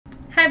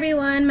Hi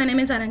everyone, my name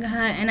is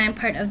Arangaha and I'm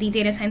part of the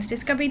Data Science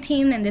Discovery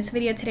team. In this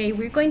video today,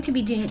 we're going to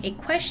be doing a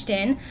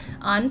question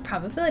on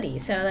probability.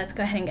 So let's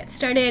go ahead and get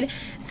started.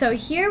 So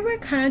here we're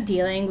kind of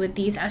dealing with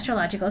these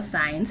astrological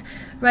signs,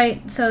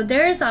 right? So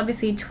there's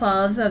obviously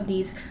 12 of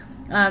these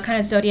kind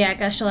of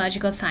zodiac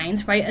astrological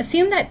signs, right?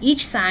 Assume that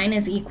each sign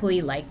is equally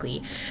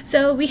likely.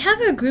 So we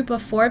have a group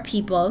of 4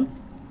 people.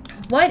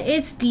 What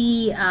is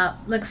the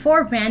like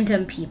 4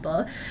 random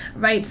people,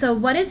 right? So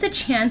what is the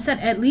chance that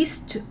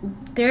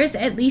there's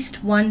at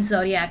least one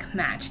zodiac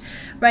match,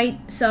 right?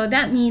 So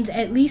that means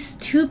at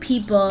least 2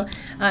 people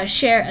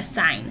share a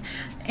sign.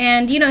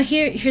 And you know,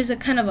 here's a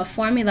kind of a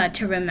formula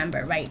to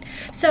remember, right?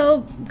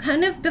 So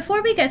kind of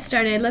before we get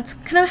started, let's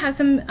kind of have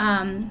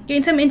some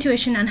gain some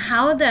intuition on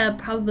how the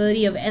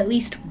probability of at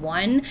least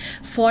one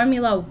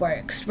formula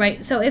works,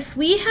 right? So if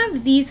we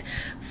have these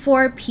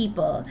 4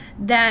 people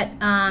that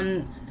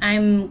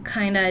I'm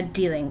kind of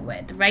dealing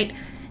with, right?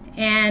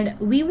 And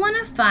we want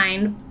to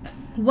find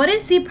what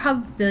is the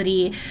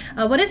probability,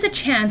 what is the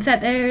chance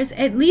that there's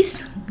at least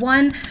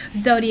one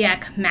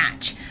zodiac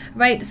match,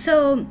 right?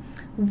 So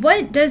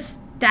what does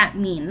that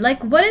mean?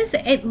 Like, what does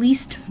at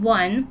least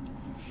one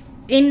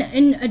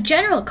in a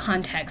general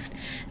context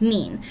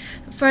mean?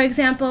 For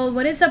example,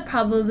 what is the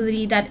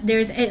probability that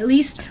there's at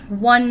least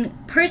one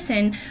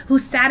person who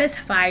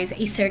satisfies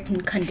a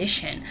certain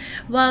condition?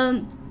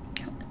 Well,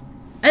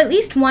 at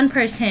least one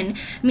person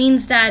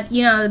means that,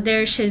 you know,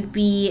 there should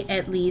be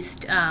at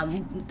least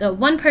the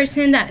one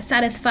person that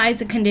satisfies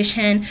the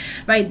condition,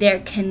 right?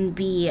 There can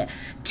be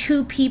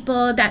 2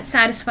 people that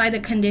satisfy the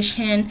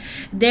condition.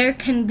 There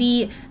can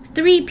be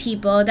 3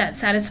 people that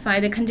satisfy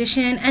the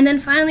condition, and then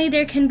finally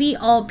there can be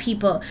all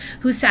people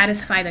who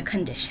satisfy the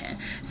condition.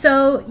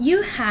 So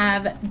you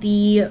have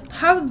the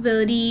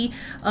probability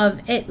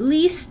of at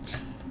least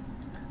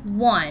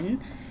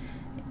one.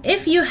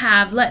 If you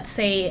have, let's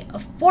say,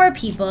 4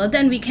 people,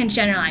 then we can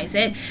generalize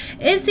it.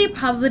 Is the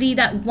probability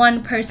that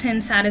one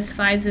person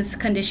satisfies this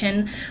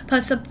condition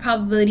plus the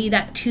probability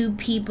that 2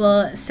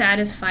 people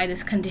satisfy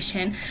this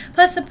condition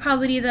plus the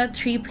probability that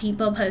 3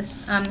 people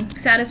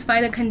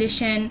satisfy the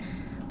condition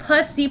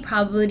plus the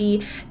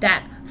probability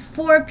that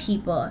 4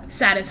 people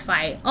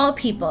satisfy, all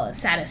people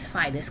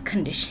satisfy this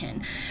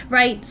condition,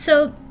 right?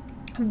 So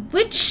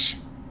which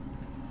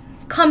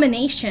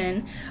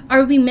combination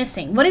are we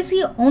missing? What is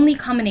the only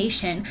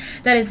combination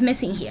that is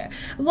missing here?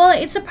 Well,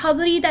 it's a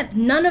probability that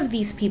none of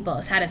these people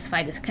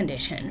satisfy this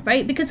condition,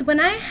 right? Because when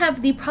I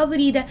have the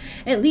probability that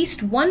at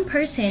least one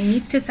person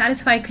needs to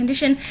satisfy a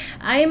condition,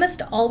 I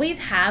must always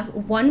have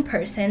one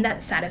person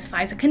that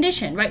satisfies a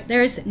condition, right?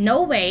 There's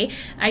no way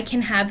I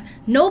can have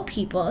no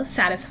people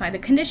satisfy the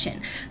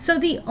condition. So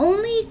the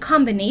only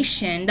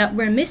combination that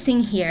we're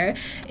missing here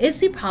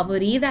is the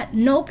probability that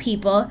no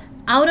people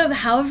out of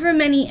however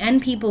many n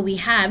people we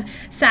have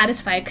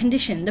satisfy a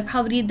condition, the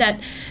probability that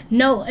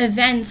no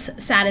events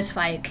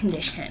satisfy a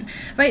condition,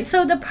 right?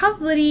 So the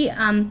probability,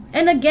 and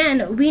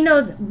again, we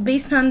know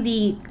based on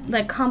the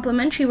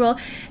complementary rule,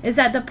 is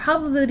that the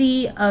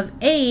probability of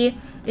A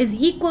is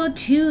equal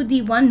to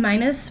the 1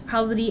 minus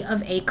probability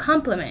of A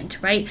complement,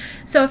 right?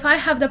 So if I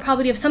have the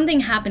probability of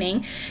something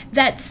happening,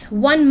 that's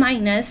 1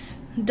 minus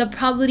the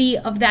probability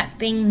of that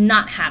thing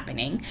not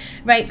happening,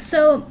 right?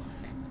 So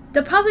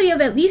the probability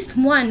of at least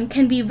one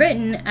can be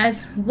written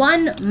as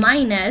 1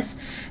 minus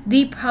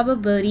the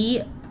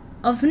probability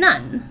of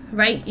none,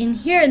 right? In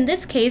here, in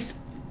this case,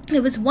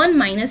 it was 1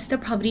 minus the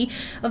probability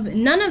of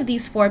none of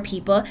these 4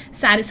 people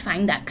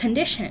satisfying that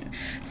condition.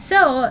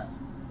 So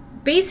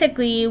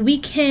basically, we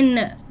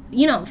can,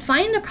 you know,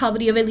 find the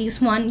probability of at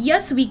least one.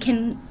 Yes, we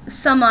can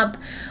sum up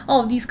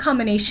all of these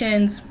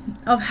combinations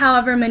of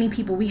however many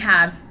people we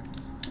have.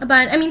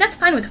 But I mean, that's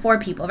fine with 4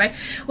 people, right?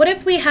 What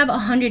if we have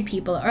 100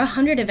 people or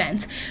 100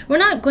 events? We're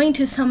not going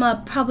to sum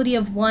up probability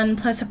of 1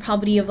 plus a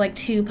probability of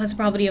 2 plus a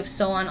probability of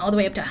so on all the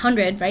way up to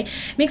 100, right?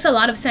 It makes a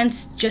lot of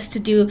sense just to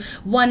do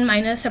 1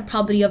 minus a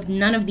probability of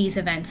none of these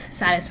events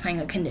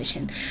satisfying a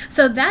condition.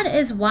 So that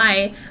is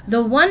why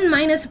the 1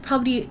 minus a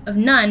probability of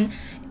none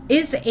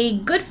is a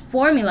good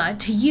formula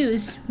to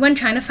use when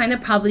trying to find the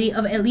probability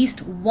of at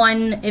least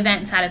one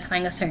event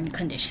satisfying a certain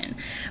condition,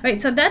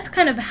 right? So that's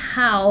kind of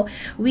how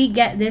we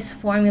get this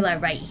formula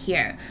right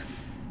here.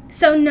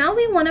 So now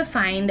we want to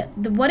find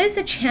what is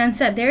the chance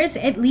that there is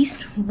at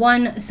least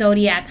one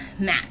zodiac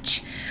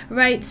match,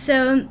 right?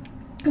 So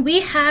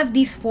we have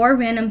these 4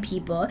 random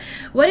people.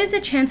 What is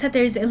the chance that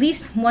there's at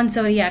least one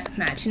zodiac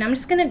match? And I'm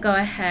just going to go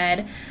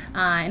ahead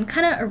and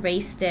kind of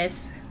erase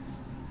this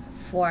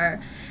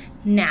for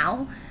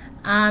now.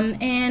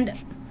 And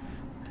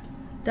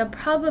the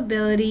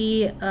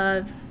probability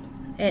of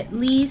at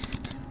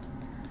least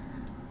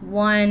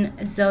one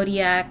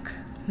zodiac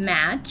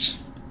match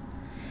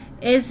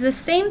is the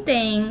same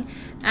thing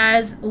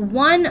as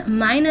 1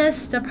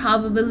 minus the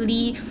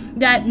probability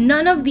that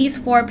none of these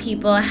 4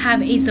 people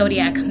have a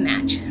zodiac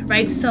match,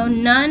 right? So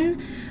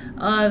none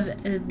of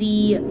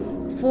the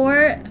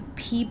 4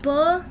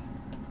 people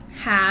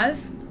have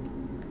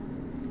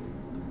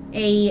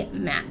a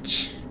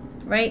match,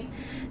 right?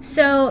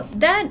 So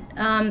that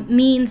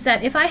means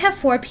that if I have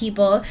 4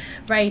 people,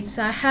 right,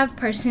 so I have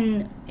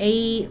person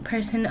A,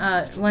 person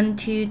 1,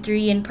 2,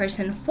 3, and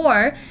person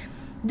 4,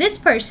 this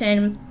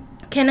person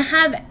can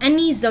have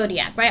any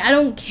zodiac, right? I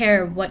don't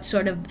care what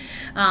sort of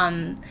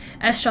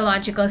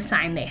astrological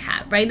sign they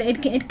have, right?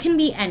 It can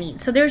be any.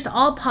 So there's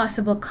all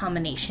possible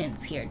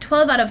combinations here.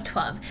 12 out of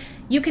 12.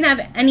 You can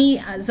have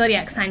any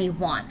zodiac sign you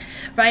want,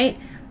 right?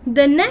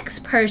 The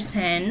next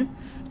person,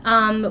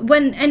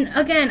 and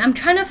again, I'm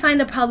trying to find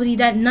the probability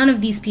that none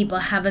of these people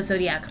have a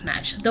zodiac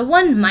match. The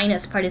 1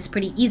 minus part is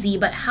pretty easy,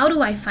 but how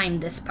do I find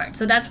this part?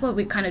 So that's what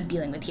we're kind of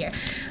dealing with here.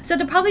 So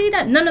the probability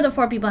that none of the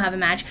 4 people have a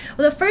match,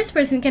 well, the first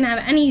person can have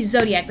any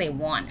zodiac they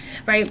want,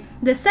 right?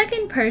 The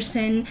second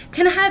person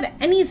can have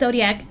any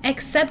zodiac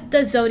except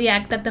the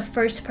zodiac that the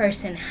first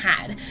person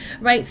had,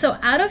 right? So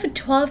out of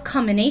 12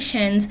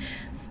 combinations,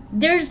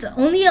 there's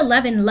only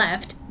 11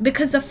 left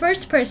because the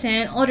first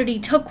person already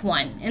took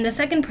one and the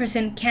second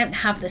person can't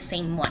have the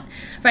same one,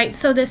 right?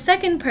 So the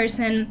second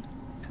person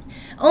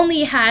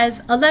only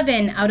has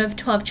 11 out of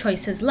 12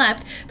 choices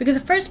left because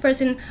the first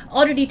person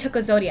already took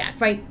a zodiac,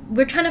 right?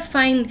 We're trying to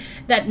find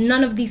that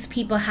none of these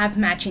people have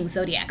matching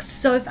zodiacs.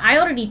 So if I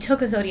already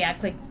took a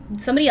zodiac, like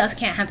somebody else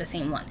can't have the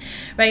same one,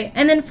 right?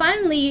 And then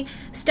finally,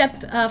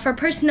 for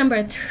person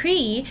number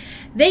 3,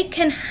 they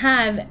can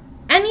have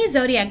any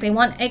zodiac they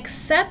want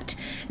except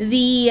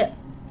the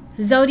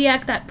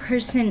zodiac that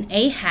person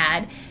A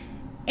had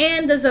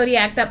and the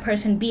zodiac that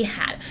person B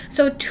had.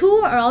 So 2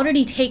 are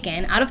already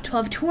taken. Out of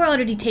 12, 2 are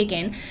already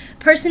taken.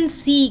 Person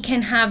C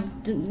can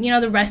have,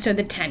 the rest of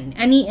the 10.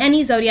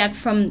 Any zodiac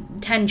from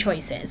 10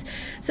 choices.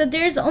 So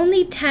there's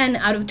only 10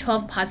 out of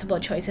 12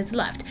 possible choices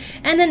left.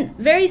 And then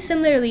very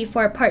similarly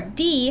for part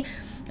D,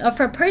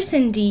 for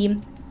person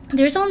D,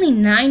 there's only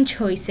 9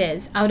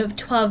 choices out of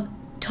 12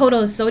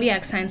 total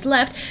zodiac signs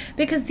left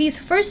because these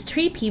first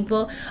 3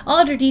 people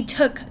already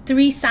took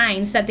 3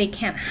 signs that they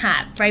can't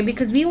have, right?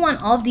 Because we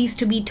want all of these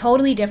to be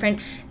totally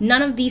different.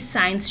 None of these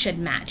signs should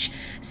match.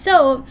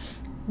 So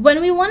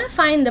when we want to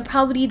find the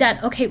probability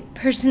that, okay,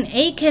 person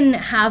A can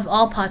have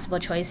all possible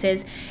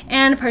choices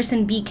and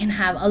person B can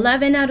have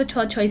 11 out of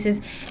 12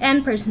 choices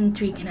and person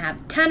 3 can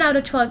have 10 out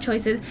of 12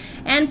 choices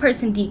and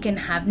person D can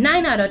have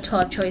 9 out of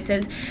 12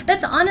 choices,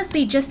 that's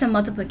honestly just a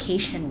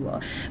multiplication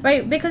rule,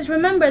 right? Because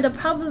remember, the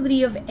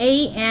probability of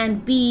A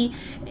and B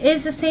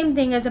is the same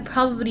thing as the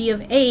probability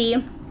of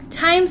A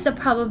times the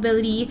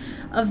probability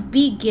of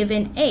B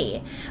given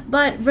A.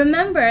 But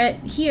remember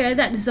here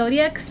that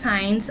zodiac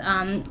signs,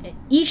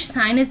 each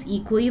sign is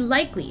equally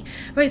likely,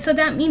 right? So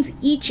that means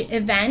each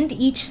event,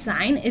 each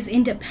sign is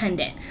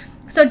independent.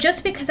 So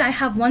just because I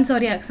have one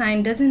zodiac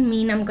sign doesn't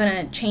mean I'm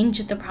gonna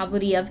change the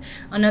probability of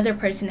another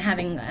person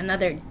having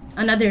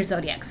another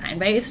zodiac sign,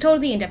 right? It's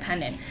totally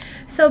independent.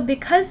 So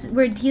because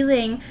we're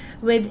dealing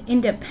with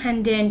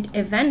independent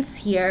events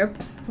here,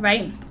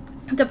 right,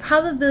 the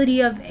probability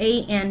of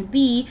A and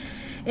B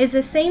is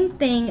the same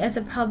thing as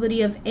the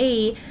probability of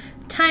A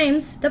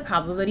times the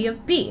probability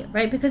of B,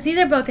 right? Because these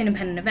are both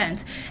independent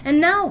events. And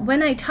now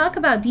when I talk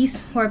about these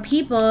 4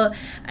 people,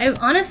 I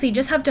honestly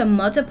just have to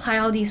multiply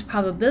all these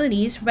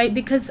probabilities, right?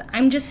 Because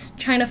I'm just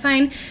trying to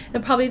find the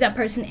probability that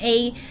person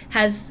A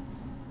has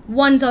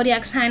one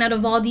zodiac sign out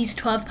of all these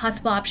 12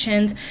 possible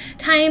options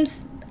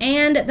times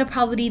and the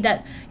probability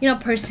that,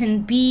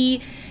 person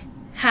B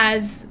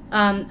has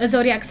a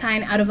zodiac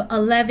sign out of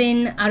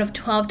 11 out of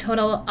 12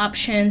 total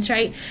options,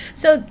 right?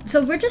 So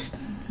we're just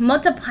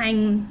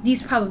multiplying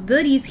these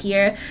probabilities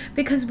here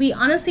because we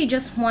honestly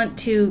just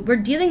we're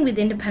dealing with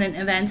independent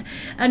events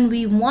and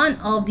we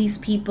want all of these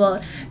people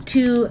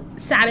to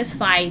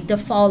satisfy the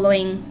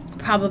following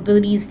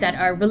probabilities that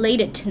are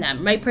related to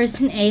them, right?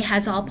 Person A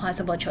has all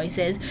possible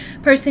choices.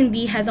 Person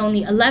B has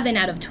only 11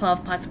 out of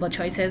 12 possible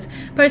choices.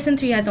 Person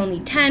 3 has only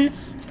 10.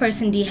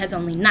 Person D has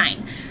only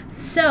 9.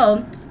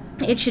 So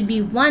it should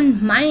be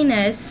 1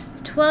 minus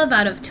 12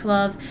 out of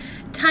 12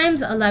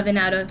 times 11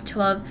 out of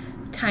 12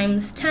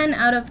 times 10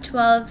 out of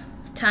 12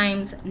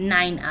 times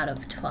 9 out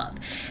of 12.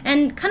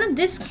 And kind of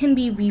this can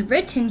be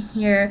rewritten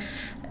here.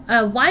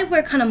 Why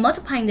we're kind of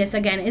multiplying this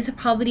again is the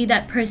probability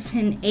that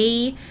person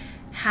A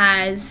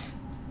has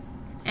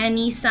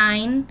any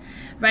sign,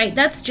 right?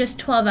 That's just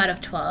 12 out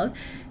of 12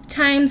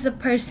 times the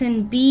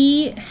person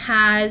B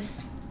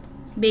has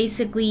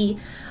basically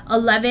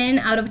 11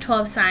 out of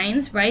 12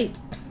 signs, right?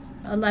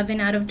 11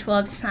 out of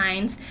 12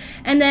 signs,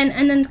 and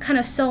then kind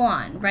of so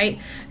on, right?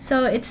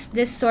 So it's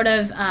this sort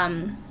of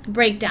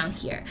breakdown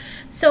here.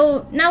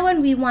 So now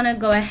when we want to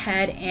go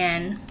ahead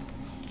and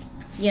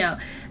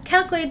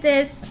calculate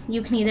this,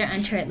 you can either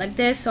enter it like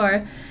this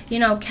or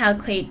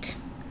calculate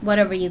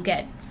whatever you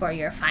get for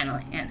your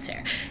final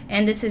answer.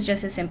 And this is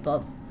just a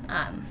simple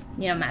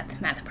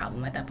math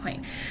problem at that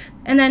point.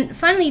 And then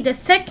finally, the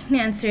second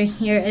answer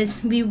here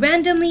is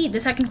the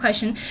second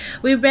question,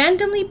 we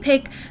randomly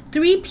pick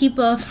 3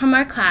 people from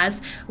our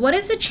class. What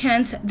is the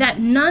chance that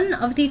none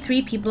of the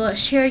 3 people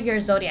share your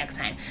zodiac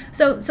sign?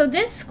 So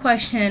this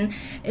question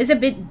is a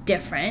bit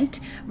different,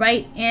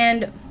 right?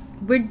 And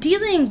we're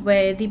dealing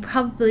with the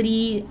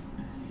probability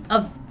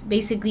of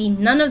basically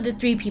none of the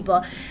 3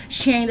 people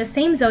sharing the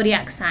same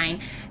zodiac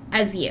sign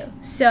as you.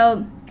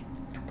 So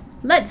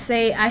let's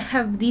say I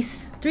have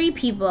these 3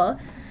 people,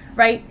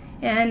 right?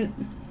 And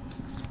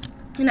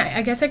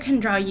I guess I can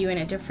draw you in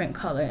a different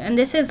color. And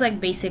this is like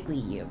basically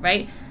you,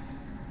 right?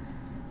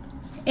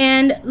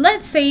 And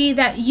let's say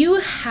that you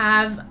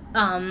have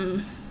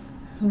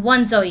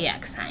one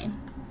zodiac sign,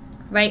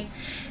 right?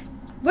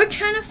 We're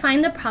trying to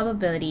find the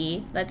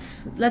probability,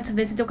 let's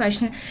visit the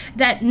question,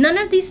 that none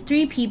of these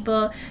 3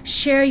 people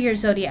share your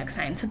zodiac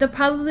sign. So the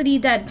probability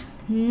that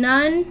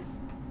none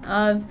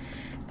of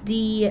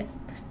the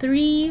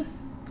 3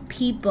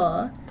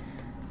 people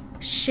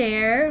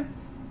share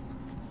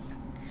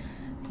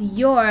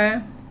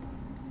your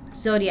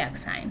zodiac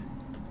sign.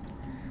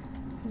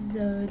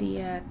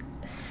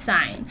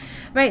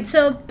 Right?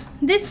 So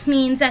this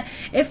means that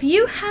if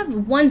you have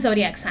one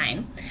zodiac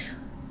sign,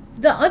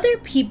 the other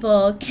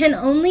people can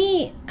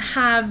only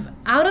have,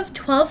 out of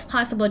 12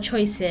 possible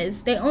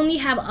choices, they only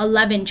have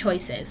 11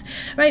 choices,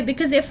 right?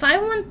 Because if I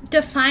want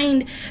to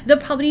find the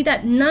probability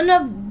that none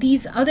of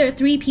these other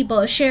 3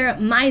 people share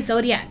my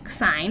zodiac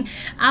sign,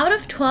 out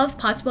of 12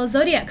 possible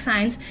zodiac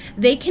signs,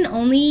 they can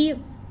only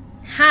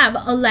have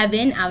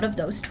 11 out of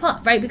those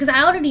 12, right? Because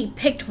I already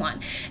picked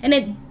one,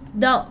 and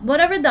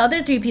whatever the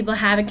other 3 people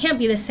have, it can't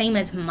be the same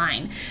as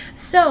mine.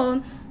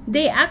 So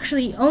they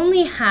actually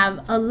only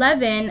have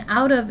 11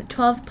 out of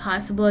 12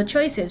 possible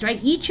choices,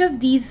 right? Each of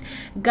these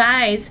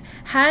guys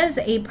has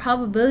a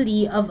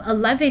probability of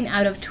 11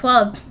 out of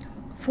 12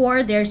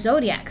 for their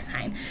zodiac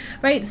sign,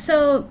 right?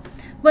 So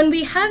when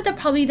we have the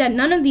probability that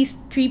none of these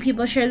 3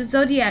 people share the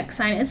zodiac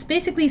sign, it's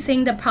basically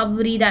saying the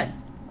probability that,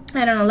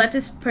 I don't know, let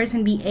this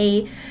person be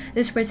A,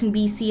 this person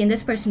be C, and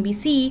this person be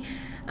C,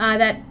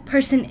 that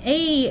person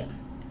A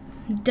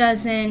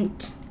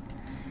doesn't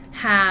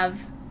have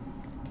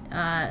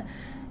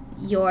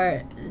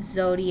your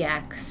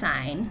zodiac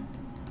sign,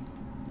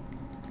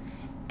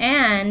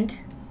 and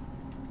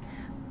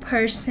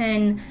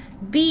person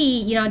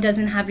B,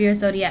 doesn't have your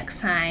zodiac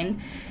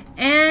sign,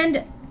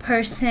 and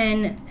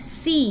person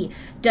C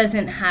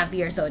doesn't have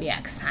your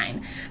zodiac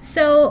sign.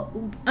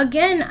 So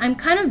again, I'm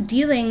kind of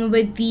dealing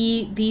with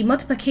the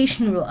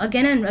multiplication rule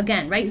again and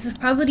again, right? It's the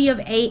probability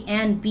of A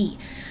and B.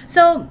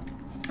 So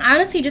I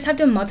honestly just have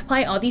to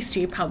multiply all these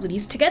 3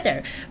 probabilities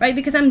together, right?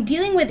 Because I'm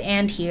dealing with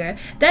and here.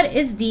 That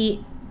is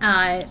the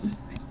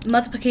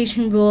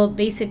multiplication rule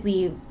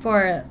basically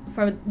for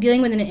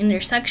dealing with an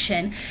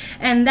intersection,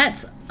 and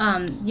that's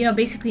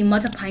basically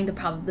multiplying the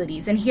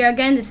probabilities. And here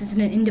again, this is an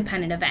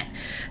independent event.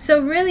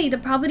 So really, the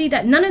probability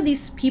that none of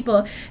these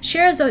people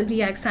share a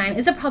zodiac sign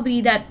is a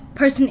probability that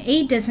person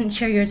A doesn't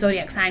share your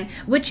zodiac sign,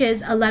 which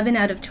is 11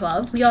 out of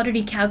 12. We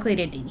already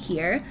calculated it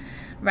here,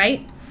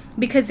 right?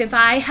 Because if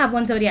I have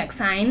one zodiac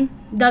sign,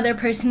 the other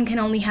person can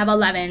only have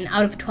 11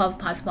 out of 12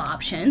 possible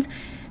options,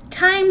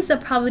 times the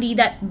probability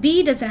that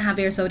B doesn't have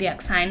your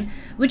zodiac sign,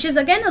 which is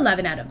again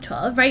 11 out of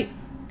 12, right?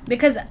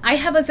 Because I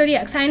have a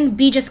zodiac sign,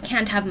 B just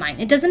can't have mine.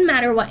 It doesn't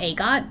matter what A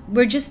got.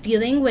 We're just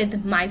dealing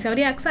with my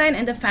zodiac sign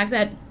and the fact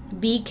that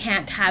B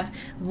can't have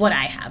what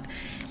I have.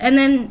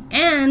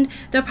 And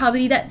the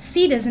probability that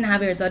C doesn't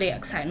have your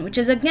zodiac sign, which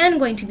is again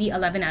going to be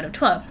 11 out of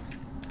 12.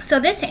 So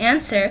this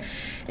answer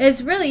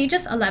is really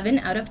just 11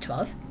 out of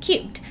 12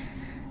 cubed.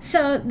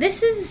 So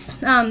this is,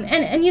 kind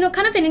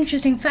of an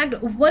interesting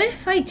fact. What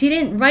if I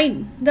didn't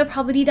write the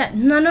probability that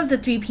none of the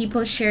 3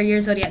 people share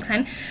your zodiac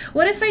sign?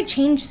 What if I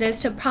change this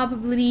to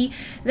probability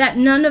that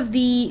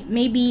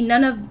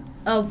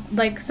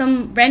like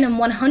some random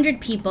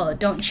 100 people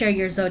don't share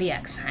your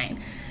zodiac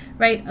sign,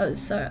 right? Oh,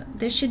 so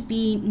this should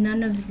be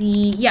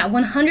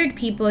 100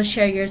 people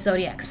share your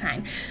zodiac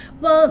sign.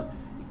 Well,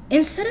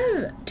 instead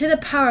of to the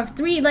power of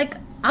 3, like,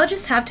 I'll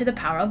just have to the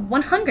power of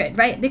 100,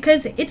 right?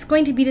 Because it's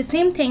going to be the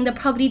same thing, the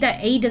probability that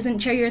A doesn't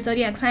share your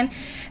zodiac sign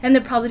and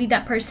the probability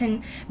that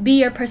person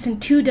B or person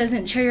 2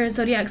 doesn't share your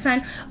zodiac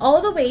sign,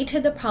 all the way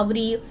to the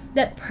probability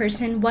that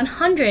person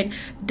 100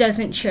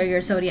 doesn't share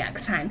your zodiac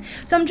sign.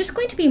 So I'm just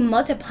going to be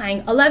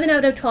multiplying 11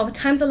 out of 12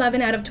 times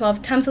 11 out of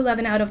 12 times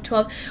 11 out of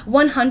 12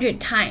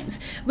 100 times,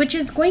 which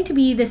is going to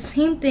be the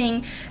same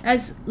thing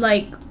as,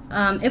 like,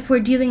 if we're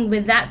dealing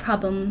with that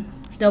problem,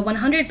 the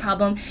 100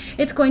 problem,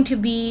 it's going to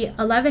be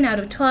 11 out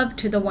of 12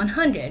 to the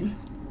 100.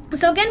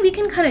 So again, we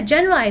can kind of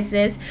generalize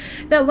this,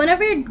 that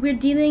whenever we're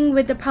dealing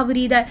with the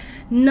probability that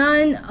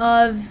none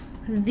of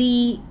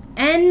the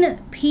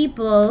n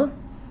people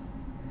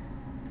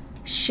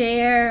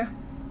share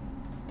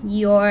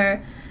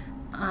your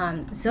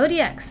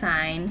zodiac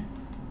sign,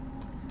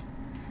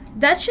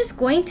 that's just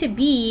going to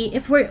be,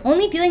 if we're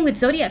only dealing with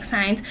zodiac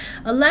signs,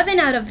 11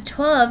 out of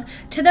 12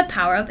 to the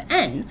power of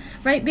n,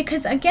 right?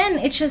 Because again,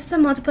 it's just the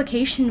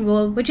multiplication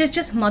rule, which is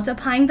just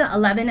multiplying the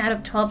 11 out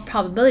of 12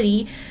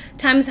 probability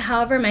times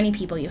however many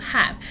people you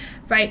have,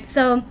 right?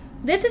 So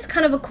this is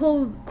kind of a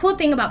cool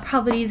thing about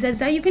probabilities, is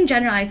that you can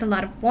generalize a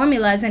lot of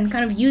formulas and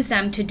kind of use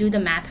them to do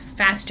the math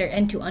faster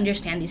and to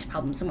understand these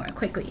problems more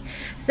quickly.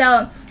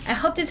 So I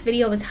hope this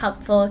video was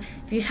helpful.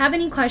 If you have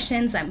any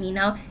questions, let me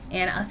know,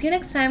 and I'll see you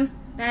next time.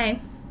 Bye.